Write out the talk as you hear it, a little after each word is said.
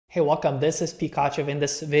Hey, welcome. This is Kachev. In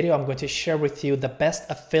this video, I'm going to share with you the best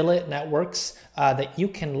affiliate networks that you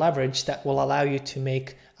can leverage that will allow you to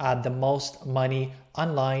make the most money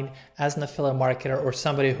online as an affiliate marketer or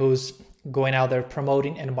somebody who's going out there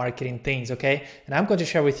promoting and marketing things, okay? And I'm going to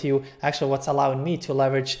share with you actually what's allowing me to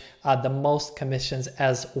leverage the most commissions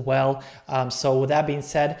as well. So with that being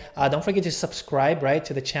said, don't forget to subscribe, right,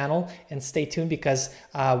 to the channel and stay tuned because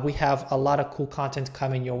we have a lot of cool content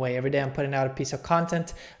coming your way. Every day I'm putting out a piece of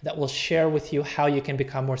content that will share with you how you can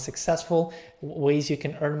become more successful, ways you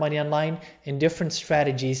can earn money online, and different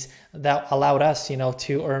strategies that allowed us,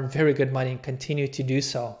 to earn very good money and continue to do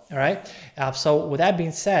so. All right. So with that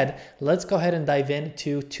being said, let's go ahead and dive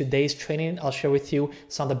into today's training. I'll share with you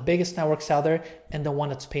some of the biggest networks out there and the one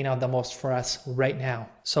that's paying out the most for us right now.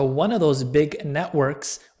 So one of those big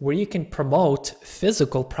networks where you can promote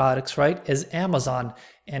physical products, right, is Amazon.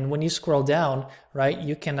 And when you scroll down, right,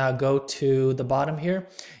 you can go to the bottom here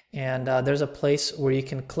and there's a place where you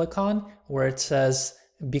can click on where it says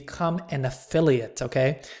become an affiliate,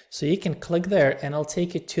 okay? So you can click there and it'll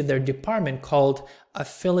take you to their department called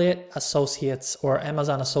Affiliate Associates or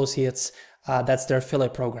Amazon Associates. That's their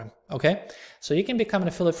affiliate program, okay? So you can become an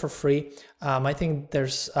affiliate for free. I think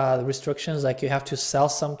there's restrictions, like you have to sell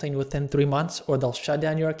something within 3 months or they'll shut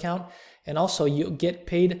down your account. And also you get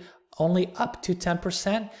paid only up to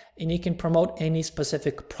 10% and you can promote any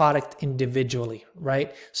specific product individually,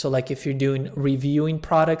 right? So like if you're doing reviewing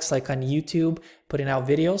products like on YouTube, putting out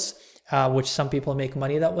videos, which some people make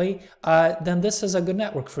money that way, then this is a good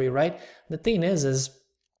network for you, right? The thing is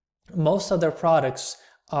most of their products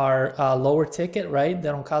are lower ticket, right? They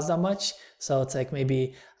don't cost that much. So it's like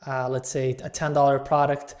maybe, let's say a $10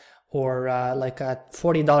 product or like a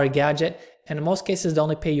 $40 gadget. And in most cases, they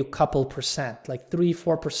only pay you a couple percent, like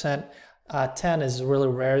 3-4%. 10 is really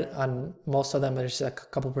rare. On most of them, there's a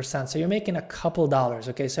couple percent. So you're making a couple dollars,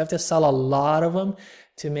 okay? So you have to sell a lot of them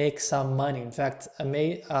to make some money. In fact,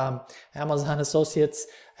 Amazon Associates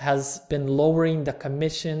has been lowering the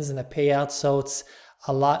commissions and the payouts, so it's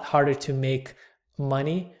a lot harder to make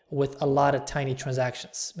money with a lot of tiny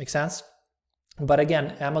transactions. Make sense? But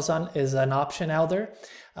again, Amazon is an option out there,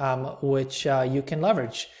 which you can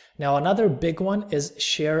leverage. Now, another big one is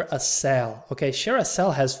Share a Sale. Okay, Share a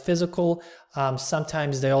Sale has physical.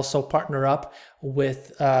 Sometimes they also partner up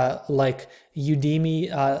with like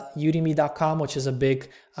Udemy, Udemy.com, which is a big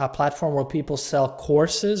platform where people sell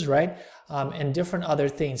courses, right? And different other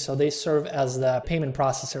things. So they serve as the payment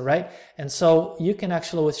processor, right? And so you can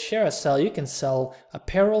actually, with Share a Sale, you can sell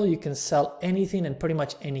apparel, you can sell anything in pretty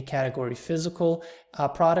much any category, physical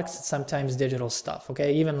products, sometimes digital stuff,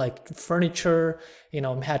 okay? Even like furniture,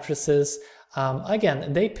 mattresses.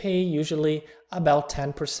 Again, they pay usually about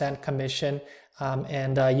 10% commission.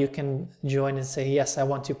 And you can join and say, yes, I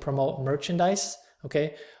want to promote merchandise,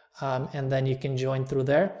 okay? And then you can join through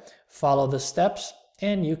there, follow the steps,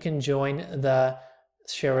 and you can join the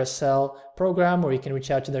Share a Sale program, or you can reach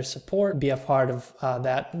out to their support, be a part of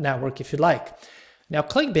that network if you'd like. Now,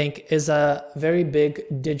 ClickBank is a very big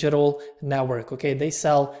digital network, okay? They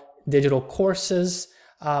sell digital courses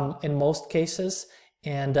in most cases,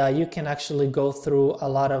 and you can actually go through a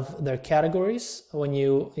lot of their categories when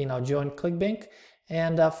you join ClickBank.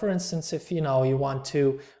 And for instance, if you want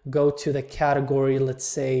to go to the category, let's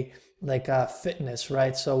say like fitness,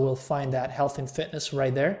 right? So we'll find that health and fitness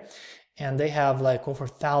right there. And they have like over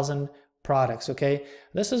 1,000 products, okay?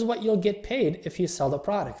 This is what you'll get paid if you sell the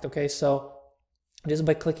product, okay? So just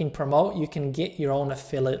by clicking promote, you can get your own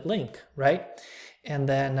affiliate link, right? And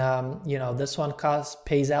then, this one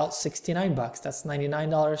pays out $69. That's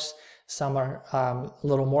 $99. Some are a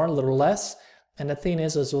little more, a little less. And the thing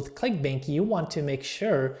is with ClickBank, you want to make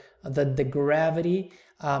sure that the gravity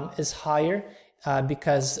is higher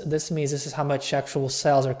because this means this is how much actual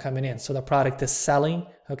sales are coming in. So the product is selling,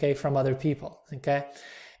 okay, from other people, okay?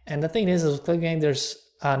 And the thing is with ClickBank, there's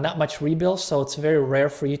not much rebill, so it's very rare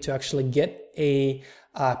for you to actually get a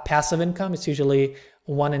passive income. It's usually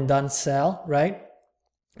one and done sale, right?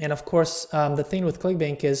 And of course, the thing with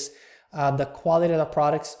ClickBank is the quality of the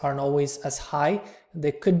products aren't always as high.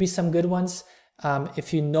 There could be some good ones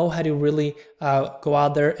if you know how to really go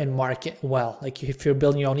out there and market well. Like if you're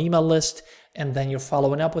building your own email list and then you're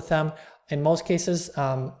following up with them. In most cases,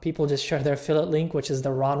 people just share their affiliate link, which is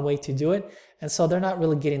the wrong way to do it. And so they're not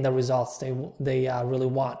really getting the results they really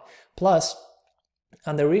want. Plus,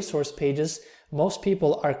 on the resource pages, most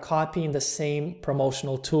people are copying the same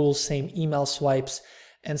promotional tools, same email swipes.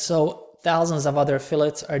 And so thousands of other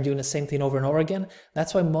affiliates are doing the same thing over and over again.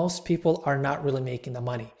 That's why most people are not really making the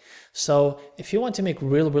money. So if you want to make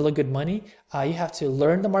really good money, you have to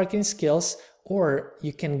learn the marketing skills, or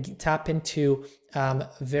you can tap into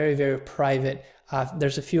very, very private.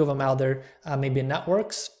 There's a few of them out there, maybe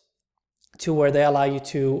networks, to where they allow you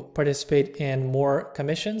to participate in more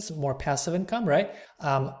commissions, more passive income, right?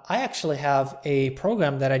 I actually have a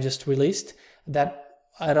program that I just released that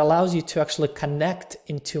it allows you to actually connect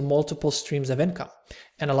into multiple streams of income.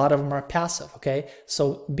 And a lot of them are passive, okay?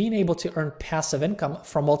 So being able to earn passive income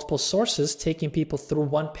from multiple sources, taking people through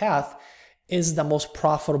one path, is the most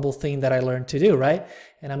profitable thing that I learned to do, right?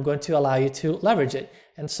 And I'm going to allow you to leverage it.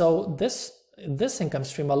 And so this income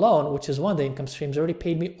stream alone, which is one of the income streams, already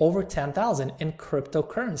paid me over $10,000 in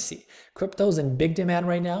cryptocurrency. Crypto is in big demand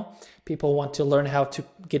right now. People want to learn how to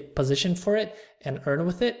get positioned for it and earn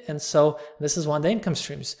with it. And so this is one of the income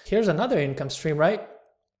streams. Here's another income stream, right?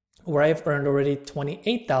 Where I've earned already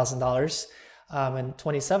 $28,000 and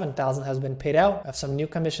 $27,000 has been paid out. I have some new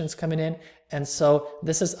commissions coming in. And so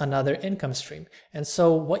this is another income stream. And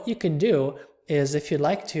so what you can do is, if you'd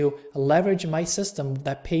like to leverage my system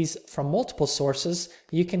that pays from multiple sources,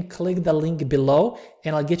 you can click the link below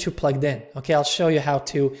and I'll get you plugged in. Okay, I'll show you how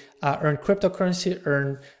to earn cryptocurrency,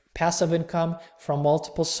 earn passive income from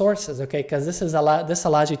multiple sources. Okay, because this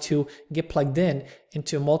allows you to get plugged in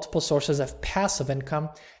into multiple sources of passive income,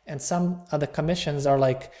 and some of the commissions are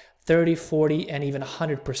like 30, 40, and even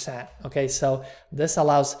 100%. Okay, so this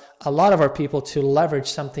allows a lot of our people to leverage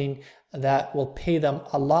something that will pay them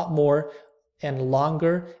a lot more and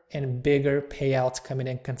longer and bigger payouts coming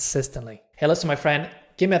in consistently. Hey, listen, my friend,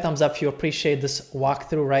 give me a thumbs up if you appreciate this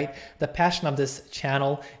walkthrough, right? The passion of this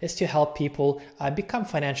channel is to help people become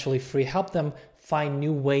financially free, help them find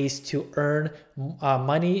new ways to earn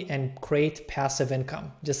money and create passive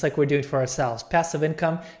income, just like we're doing for ourselves. Passive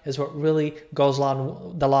income is what really goes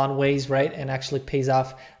the long ways, right? And actually pays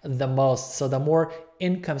off the most. So the more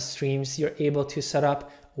income streams you're able to set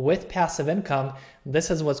up with passive income, this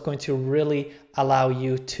is what's going to really allow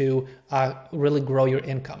you to really grow your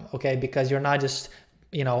income, okay? Because you're not just,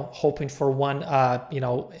 hoping for one,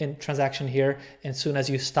 in transaction here, and as soon as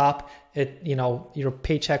you stop it, your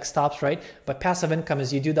paycheck stops, right? But passive income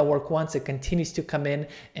is you do the work once, it continues to come in,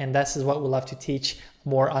 and this is what we love to teach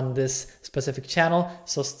more on this specific channel.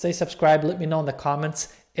 So stay subscribed, let me know in the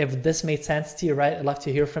comments if this made sense to you, right? I'd love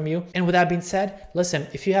to hear from you. And with that being said, listen,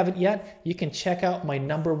 if you haven't yet, you can check out my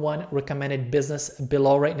 #1 recommended business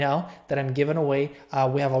below right now that I'm giving away.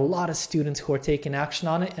 We have a lot of students who are taking action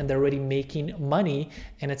on it and they're already making money,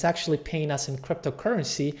 and it's actually paying us in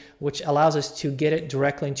cryptocurrency, which allows us to get it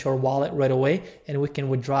directly into our wallet right away and we can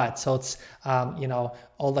withdraw it. So it's,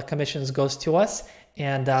 all the commissions goes to us,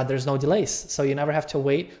 and there's no delays. So you never have to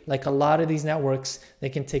wait. Like a lot of these networks, they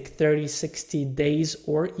can take 30, 60 days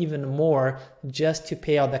or even more just to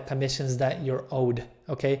pay out the commissions that you're owed.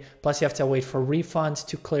 Okay. Plus you have to wait for refunds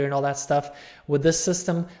to clear and all that stuff. With this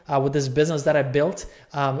system, with this business that I built,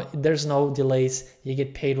 there's no delays. You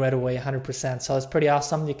get paid right away, 100%. So it's pretty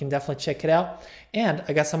awesome. You can definitely check it out. And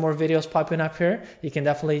I got some more videos popping up here. You can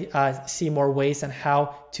definitely see more ways on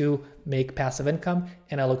how to make passive income.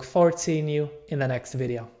 And I look forward to seeing you in the next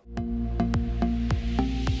video.